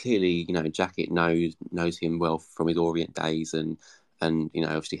clearly, Jacket knows him well from his Orient days, and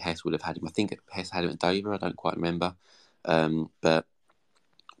obviously Hess would have had him. I think Hess had him at Dover. I don't quite remember, but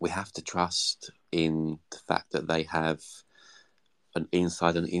we have to trust in the fact that they have an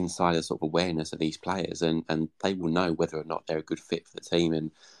insider sort of awareness of these players, and they will know whether or not they're a good fit for the team.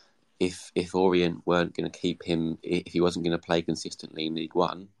 And if Orient weren't going to keep him, if he wasn't going to play consistently in League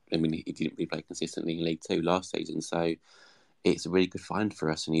One, I mean, he didn't really play consistently in League Two last season, so it's a really good find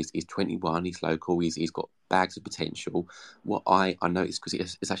for us. And he's 21, he's local, he's got bags of potential. What I noticed, because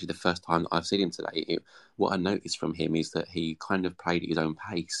it's actually the first time that I've seen him today, what I noticed from him is that he kind of played at his own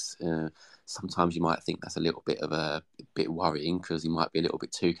pace. Sometimes you might think that's a little bit worrying because he might be a little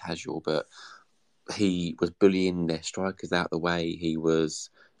bit too casual, but he was bullying their strikers out the way. He was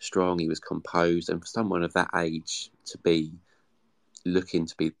strong, he was composed, and for someone of that age to be looking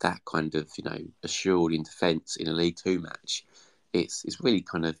to be that kind of assured in defence in a League Two match, it's really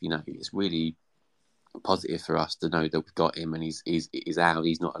kind of it's really positive for us to know that we've got him, and he's out.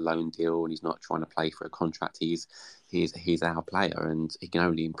 He's not a loan deal, and he's not trying to play for a contract. He's our player, and he can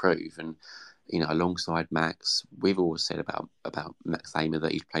only improve. And alongside Max, we've always said about Max Thamer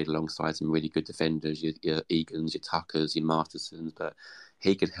that he's played alongside some really good defenders, your Egans, your Tuckers, your Mastersons, but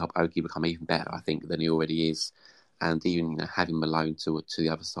he could help Ogie become even better, I think, than he already is. And even having Malone to the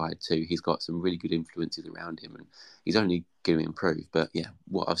other side too, he's got some really good influences around him, and he's only going to improve. But yeah,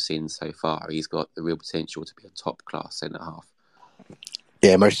 what I've seen so far, he's got the real potential to be a top class centre half.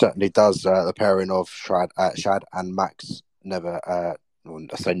 Yeah, most certainly does. The pairing of Shad and Max never, I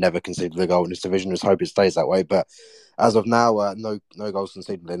say never conceded a goal in this division. Let's hope it stays that way. But as of now, no goals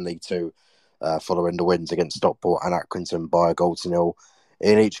conceded in League Two, following the wins against Stockport and Accrington by a 0-0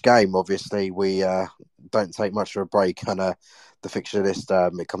 in each game. Obviously, we don't take much of a break, and the fixture list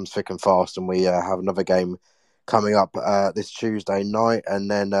it comes thick and fast, and we have another game coming up this Tuesday night, and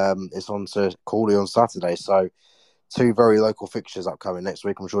then it's on to Crawley on Saturday. So two very local fixtures upcoming next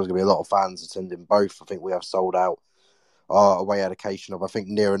week. I'm sure there's going to be a lot of fans attending both. I think we have sold out our away allocation of, I think,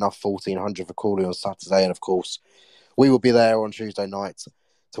 near enough 1,400 for Crawley on Saturday, and of course we will be there on Tuesday night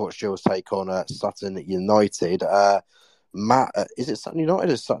to watch Gills take on Sutton United. Matt, is it Sutton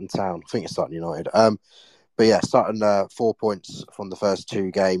United or Sutton Town? I think it's Sutton United. But yeah, Sutton 4 points from the first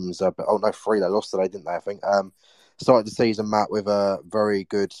two games. But oh no, three they lost today, didn't they? I think. Started the season, Matt, with a very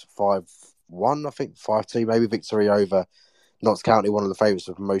good 5-1, I think 5-2 maybe victory over Notts County, one of the favourites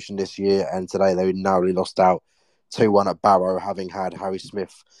for promotion this year. And today they narrowly lost out 2-1 at Barrow, having had Harry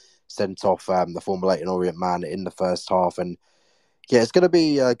Smith sent off, the former Leyton Orient man, in the first half. And yeah, it's going to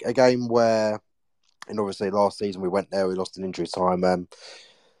be a game where, and obviously last season we went there, we lost in injury time.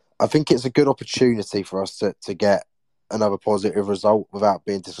 I think it's a good opportunity for us to get another positive result without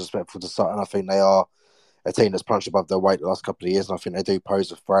being disrespectful to Sutton. I think they are a team that's punched above their weight the last couple of years, and I think they do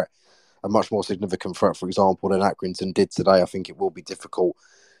pose a threat, a much more significant threat, for example, than Accrington did today. I think it will be difficult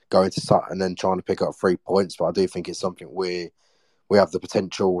going to Sutton and trying to pick up 3 points, but I do think it's something we have the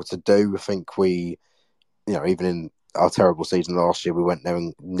potential to do. I think even in our terrible season last year, we went there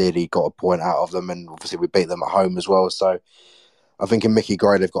and nearly got a point out of them, and obviously we beat them at home as well. So I think in Mickey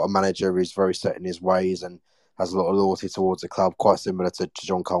Gray, they've got a manager who's very set in his ways and has a lot of loyalty towards the club, quite similar to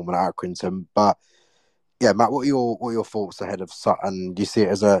John Coleman at Accrington. But yeah, Matt, what are your thoughts ahead of Sutton? Do you see it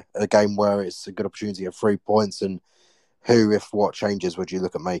as a game where it's a good opportunity of 3 points, and who, if what changes would you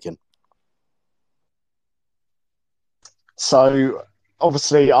look at making? So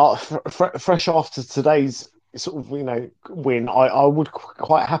obviously, fresh after today's sort of win, I would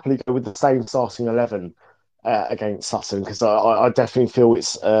quite happily go with the same starting 11 against Sutton, because I definitely feel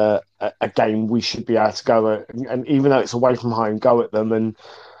it's a game we should be able to go at, and even though it's away from home, go at them, and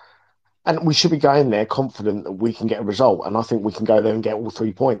we should be going there confident that we can get a result, and I think we can go there and get all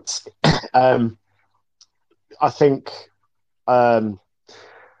 3 points. I think, I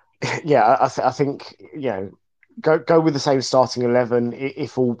think go with the same starting 11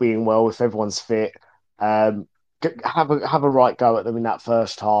 if all being well, if everyone's fit. Have a right go at them in that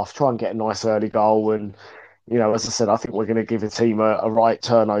first half. Try and get a nice early goal, and as I said, I think we're going to give the team a right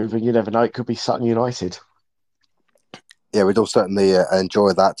turnover. You never know; it could be Sutton United. Yeah, we'd all certainly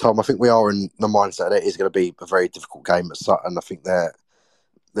enjoy that, Tom. I think we are in the mindset that it is going to be a very difficult game at Sutton. I think they're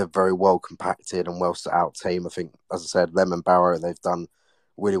very well compacted and well set out team. I think, as I said, them and Barrow, they've done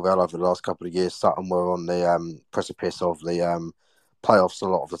really well over the last couple of years. Sutton were on the precipice of the playoffs a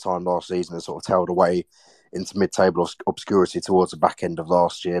lot of the time last season and sort of tailed away into mid-table obscurity towards the back end of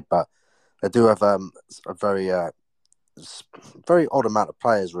last year. But they do have a very odd amount of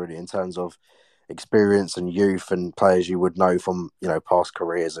players, really, in terms of experience and youth, and players you would know from past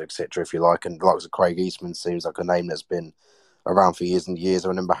careers, etc., if you like. And like Craig Eastman seems like a name that's been around for years and years. I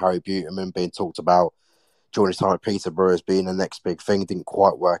remember Harry Buteman being talked about during his time at Peterborough as being the next big thing. It didn't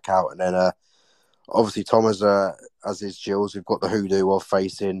quite work out. And then obviously Tom, as is Gills, we've got the hoodoo of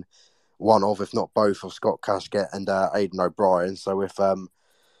facing one of, if not both, of Scott Cashgett and Aidan O'Brien. So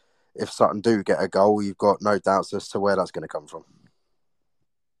if Sutton do get a goal, you've got no doubts as to where that's going to come from.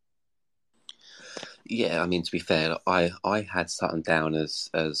 Yeah, I mean, to be fair, I had Sutton down as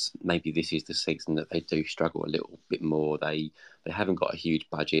maybe this is the season that they do struggle a little bit more. They haven't got a huge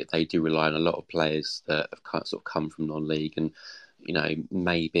budget. They do rely on a lot of players that have sort of come from non-league, and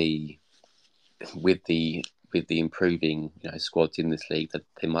maybe with the improving squads in this league, that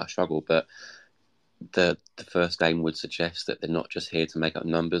they might struggle. But the first game would suggest that they're not just here to make up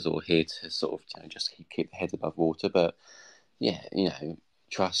numbers or here to sort of just keep their heads above water. But yeah,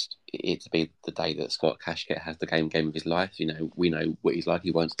 trust it to be the day that Scott Cashgett has the game of his life. We know what he's like.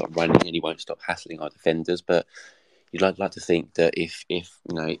 He won't stop running and he won't stop hassling our defenders. But you'd like to think that if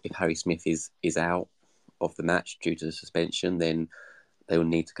Harry Smith is out of the match due to the suspension, then they will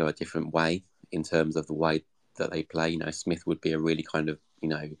need to go a different way in terms of the way that they play. Smith would be a really kind of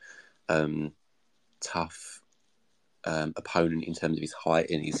tough opponent in terms of his height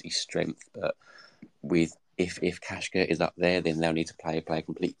and his strength. But if Cashgett is up there, then they'll need to play a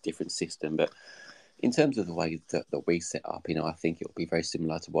completely different system. But in terms of the way that we set up, I think it will be very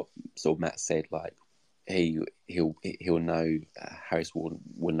similar to what sort of Matt said. Like he'll know, Harris will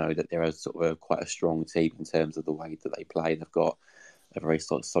know that they're quite a strong team in terms of the way that they play. They've got a very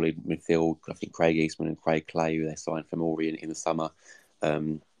solid midfield. I think Craig Eastman and Craig Clay, who they signed from Orient in the summer,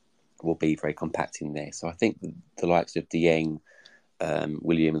 will be very compact in there. So I think the likes of Dieng,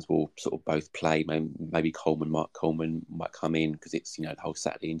 Williams will sort of both play. Maybe Coleman might come in because it's the whole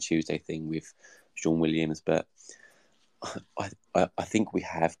Saturday and Tuesday thing with Sean Williams. But I think we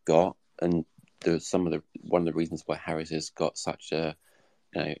have got, and one of the reasons why Harris has got such a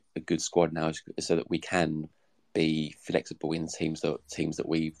good squad now is so that we can be flexible in teams that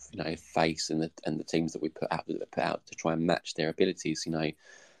we face and the teams that we put out to try and match their abilities.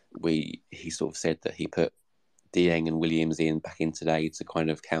 He sort of said that he put Dieng and Williams back in today to kind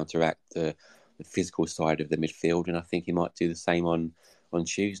of counteract the physical side of the midfield, and I think he might do the same on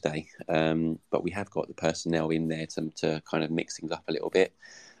Tuesday. But we have got the personnel in there to kind of mix things up a little bit.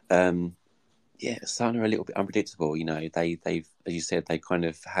 Sun are a little bit unpredictable. They've, as you said, they kind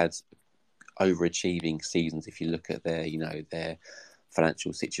of had overachieving seasons if you look at their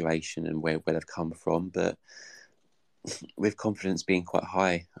financial situation and where they've come from. But with confidence being quite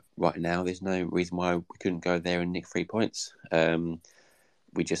high right now, there's no reason why we couldn't go there and nick 3 points.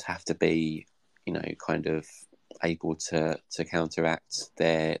 We just have to be, kind of able to counteract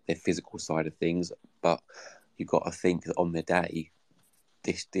their physical side of things. But you've got to think that on the day,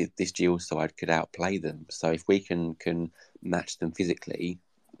 this Gills side could outplay them. So if we can match them physically,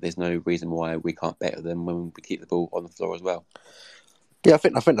 there's no reason why we can't better them when we keep the ball on the floor as well. Yeah, I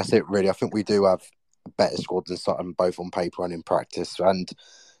think that's it, really. I think we do have a better squad than Sutton, both on paper and in practice. And,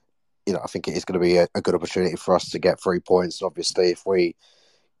 I think it is going to be a good opportunity for us to get 3 points. And obviously, if we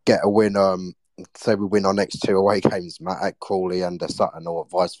get a win, say we win our next 2 away games, Matt, at Crawley and Sutton, or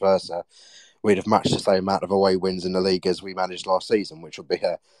vice versa, we'd have matched the same amount of away wins in the league as we managed last season, which would be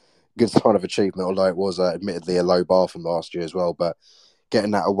a good sign of achievement, although it was admittedly a low bar from last year as well. But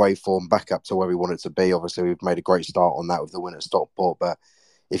getting that away form back up to where we want it to be, obviously we've made a great start on that with the win at Stockport. But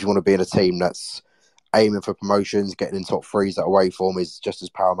if you want to be in a team that's aiming for promotions, getting in top threes, that away form is just as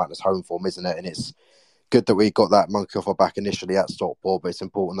paramount as home form, isn't it? And it's good that we got that monkey off our back initially at Stockport, but it's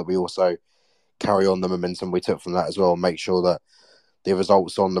important that we also carry on the momentum we took from that as well and make sure that the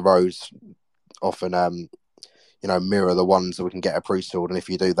results on the roads often, mirror the ones that we can get at Priestfield. And if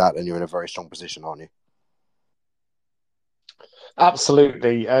you do that, then you're in a very strong position, aren't you?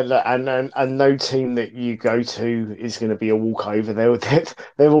 Absolutely, and no team that you go to is going to be a walkover.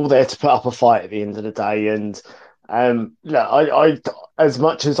 They're all there to put up a fight at the end of the day. And look, I as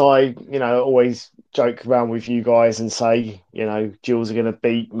much as I always joke around with you guys and say Gills are going to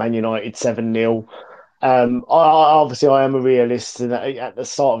beat Man United 7-0. Obviously I am a realist, and at the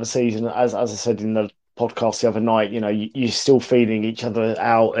start of the season, as I said in the podcast the other night, you're still feeling each other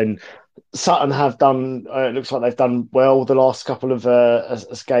out. And Sutton have done. It looks like they've done well the last couple of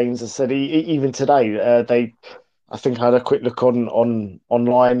games. As I said, even today, I think I had a quick look online,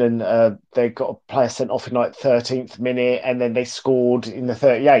 and they got a player sent off in like 13th minute, and then they scored in the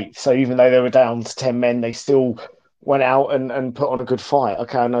 38th. So even though they were down to 10 men, they still went out and put on a good fight.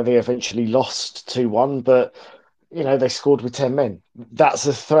 Okay, I know they eventually lost 2-1, but they scored with 10 men. That's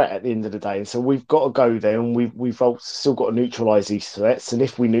a threat at the end of the day. And so we've got to go there, and we've still got to neutralise these threats. And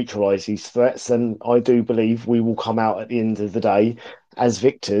if we neutralise these threats, then I do believe we will come out at the end of the day as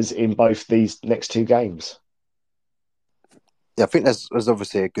victors in both these next 2 games. Yeah, I think there's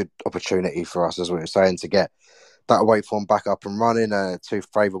obviously a good opportunity for us, as we were saying, to get that away form back up and running. 2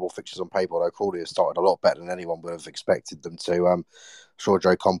 favourable fixtures on paper, although Crawley has started a lot better than anyone would have expected them to. I'm sure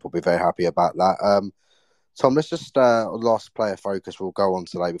Joe Comp will be very happy about that. Tom, let's just last player focus we'll go on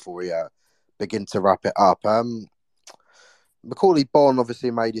today before we begin to wrap it up. Macaulay Bonne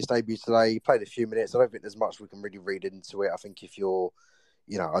obviously made his debut today. He played a few minutes. I don't think there's much we can really read into it. I think if you're,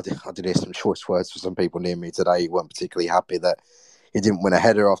 I did hear some choice words for some people near me today who weren't particularly happy that he didn't win a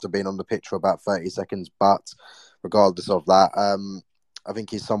header after being on the pitch for about 30 seconds. But regardless of that, I think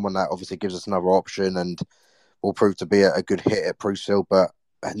he's someone that obviously gives us another option and will prove to be a good hit at Priestfield. But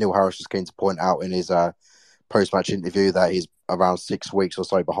Neil Harris was keen to point out in his post-match interview that he's around 6 weeks or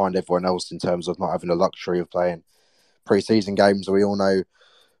so behind everyone else in terms of not having the luxury of playing pre-season games. We all know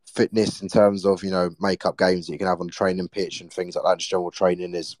fitness in terms of, make-up games that you can have on the training pitch and things like that. Just general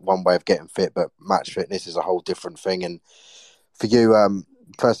training is one way of getting fit, but match fitness is a whole different thing. And for you,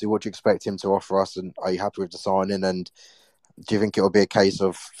 firstly, what do you expect him to offer us? And are you happy with the signing? And do you think it will be a case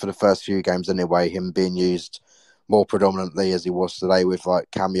of, for the first few games anyway, him being used more predominantly as he was today, with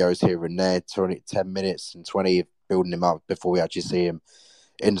like cameos here and there, 10 minutes and 20 building him up before we actually see him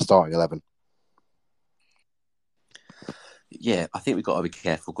in the starting 11? Yeah, I think we've got to be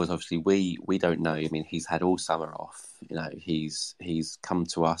careful because obviously we don't know. I mean, he's had all summer off. He's come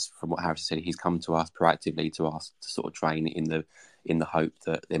to us, from what Harris said, he's come to us proactively to ask to sort of train in the hope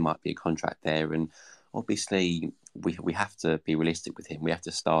that there might be a contract there. And obviously we have to be realistic with him. We have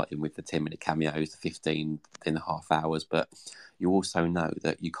to start him with the 10-minute cameos, the 15 and a half hours. But you also know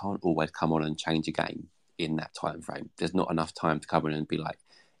that you can't always come on and change a game in that time frame. There's not enough time to come in and be like,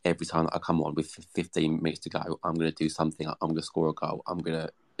 every time that I come on with 15 minutes to go, I'm going to do something. I'm going to score a goal. I'm going to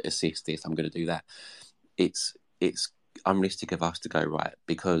assist this. I'm going to do that. It's unrealistic of us to go, right,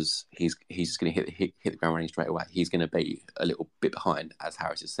 because he's just going to hit the ground running straight away. He's going to be a little bit behind, as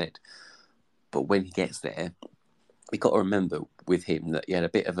Harris has said. But when he gets there, we've got to remember with him that he had a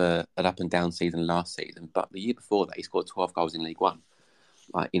bit of an up and down season last season, but the year before that, he scored 12 goals in League One.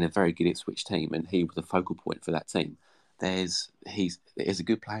 like in a very good Ipswich team, and he was a focal point for that team. There's a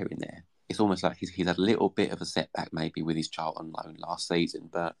good player in there. It's almost like he's had a little bit of a setback maybe with his Charlton loan last season,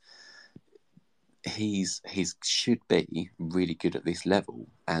 but he's should be really good at this level.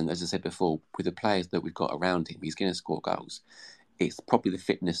 And as I said before, with the players that we've got around him, he's going to score goals. It's probably the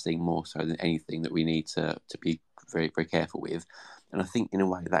fitness thing more so than anything that we need to be very, very careful with. And I think in a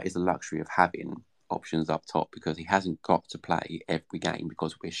way that is the luxury of having options up top, because he hasn't got to play every game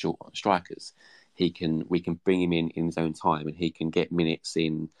because we're short on strikers. We can bring him in his own time, and he can get minutes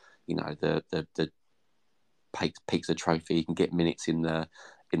in, the peaks of trophy. He can get minutes in the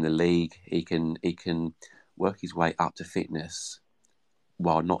league. He can work his way up to fitness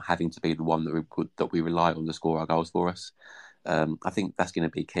while not having to be the one that we rely on to score our goals for us. I think that's going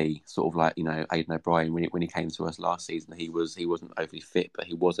to be key. Sort of like Aidan O'Brien when he came to us last season, he wasn't overly fit, but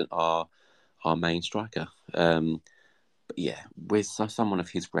he wasn't our main striker. But yeah, with someone of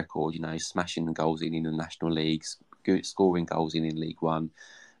his record, smashing goals in the national leagues, good scoring goals in League One,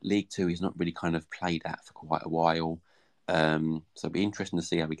 League Two, he's not really kind of played at for quite a while. So it'll be interesting to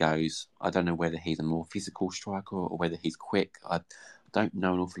see how he goes. I don't know whether he's a more physical striker or whether he's quick. I don't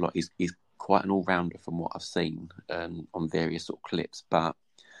know an awful lot. He's quite an all-rounder from what I've seen on various sort of clips, but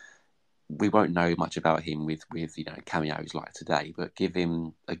we won't know much about him with cameos like today. But give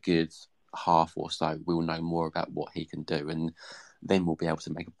him a good half or so, we'll know more about what he can do, and then we'll be able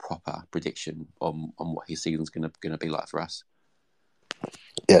to make a proper prediction on what his season's going to be like for us.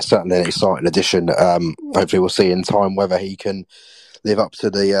 Yeah, certainly an exciting addition. Hopefully we'll see in time whether he can live up to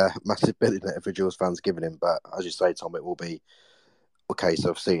the massive billing that every Jules fan's given him. But as you say, Tom, it will be a case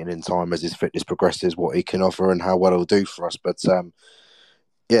of seeing in time as his fitness progresses what he can offer and how well he'll do for us. But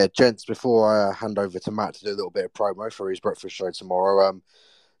yeah, gents, before I hand over to Matt to do a little bit of promo for his breakfast show tomorrow,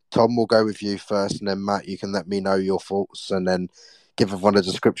 Tom, we'll go with you first, and then Matt, you can let me know your thoughts and then give everyone a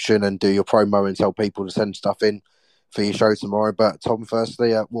description and do your promo and tell people to send stuff in for your show tomorrow. But Tom,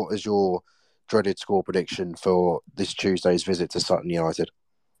 firstly, what is your dreaded score prediction for this Tuesday's visit to Sutton United?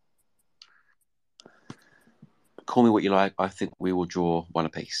 Call me what you like. I think we will draw one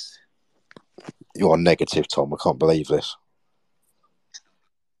apiece. You're negative, Tom. I can't believe this.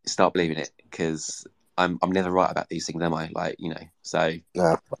 Start believing it, because I'm never right about these things, am I? So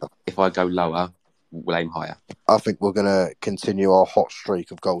No. If I go lower, we'll aim higher. I think we're going to continue our hot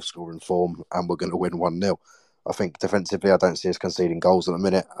streak of goal scoring form, and we're going to win 1-0. I think defensively, I don't see us conceding goals at the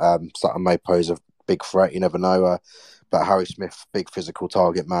minute. Sutton may pose a big threat, you never know. But Harry Smith, big physical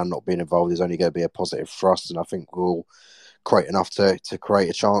target man, not being involved is only going to be a positive for us. And I think we'll create enough to create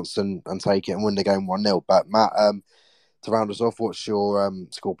a chance and take it and win the game 1-0. But Matt, to round us off, what's your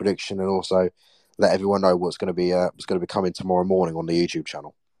score prediction, and also let everyone know what's going to be coming tomorrow morning on the YouTube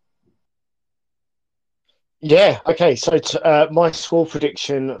channel? Yeah, okay. So my score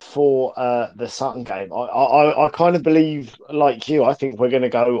prediction for the Sutton game, I kind of believe, like you, I think we're going to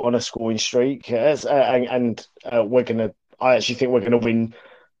go on a scoring streak, and we're going to. I actually think we're going to win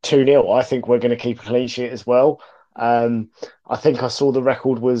 2-0. I think we're going to keep a clean sheet as well. I think I saw the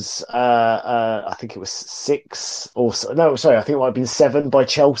record was I think it was 6 or so, no, sorry, I think it might have been 7 by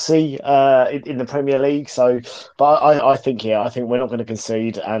Chelsea in the Premier League. So, but I think we're not going to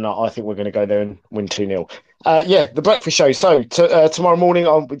concede, and I think we're going to go there and win 2-0. Yeah, the breakfast show. So tomorrow morning,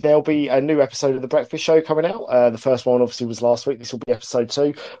 there'll be a new episode of the breakfast show coming out. The first one obviously was last week. This will be episode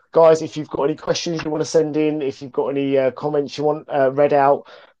 2. Guys, if you've got any questions you want to send in, if you've got any comments you want read out,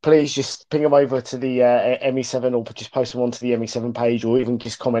 please just ping them over to the ME7, or just post them onto the ME7 page, or even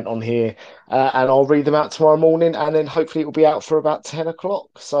just comment on here, and I'll read them out tomorrow morning, and then hopefully it will be out for about 10 o'clock.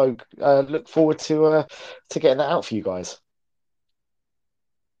 So look forward to getting that out for you guys.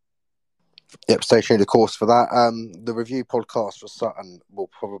 Yep, stay tuned, of course, for that. The review podcast for Sutton will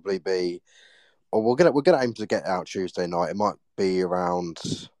probably be, or we're gonna aim to get out Tuesday night. It might be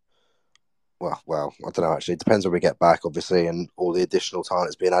around. Well, I don't know. Actually, it depends when we get back, obviously, and all the additional time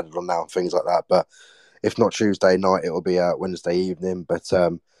that's being added on now and things like that. But if not Tuesday night, it will be Wednesday evening. But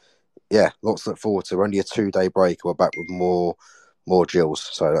yeah, lots to look forward to. We're only a 2-day break. We're back with more Gills,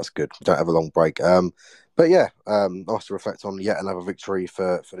 so that's good. We don't have a long break. But yeah, nice to reflect on yet another victory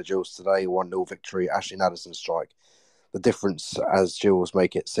for the Gills today. 1-0 victory. Ashley Nadesan strike. The difference as Gills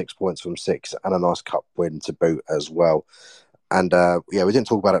make it 6 points from 6, and a nice cup win to boot as well. And yeah, we didn't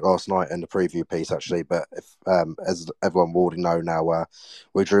talk about it last night in the preview piece, actually. But if, as everyone will already know now,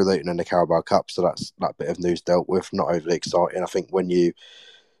 we drew Luton in the Carabao Cup, so that's that bit of news dealt with. Not overly exciting. I think when you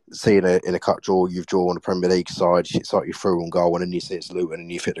see in a cup draw, you've drawn a Premier League side, it's like you through on goal, and then you see it's Luton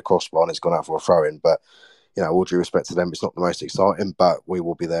and you hit the crossbar and it's gone out for a throw in. But all due respect to them, it's not the most exciting, but we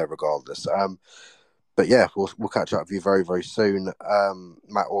will be there regardless. But yeah, we'll catch up with you very, very soon.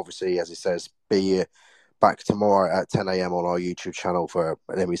 Matt, obviously, as he says, be back tomorrow at 10 a.m. on our YouTube channel for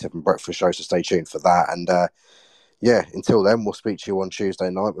an ME7 breakfast show, so stay tuned for that. And yeah, until then, we'll speak to you on Tuesday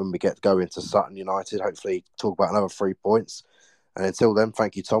night when we get to go into Sutton United, hopefully talk about another 3 points. And until then,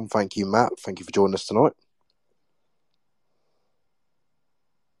 thank you, Tom. Thank you, Matt. Thank you for joining us tonight.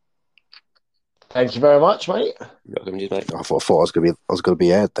 Thank you very much, mate. Welcome, mate. I thought I was gonna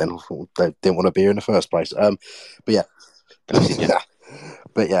be aired then. They didn't want to be here in the first place. But yeah,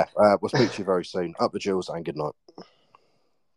 but yeah, we'll speak to you very soon. Up the jewels and good night.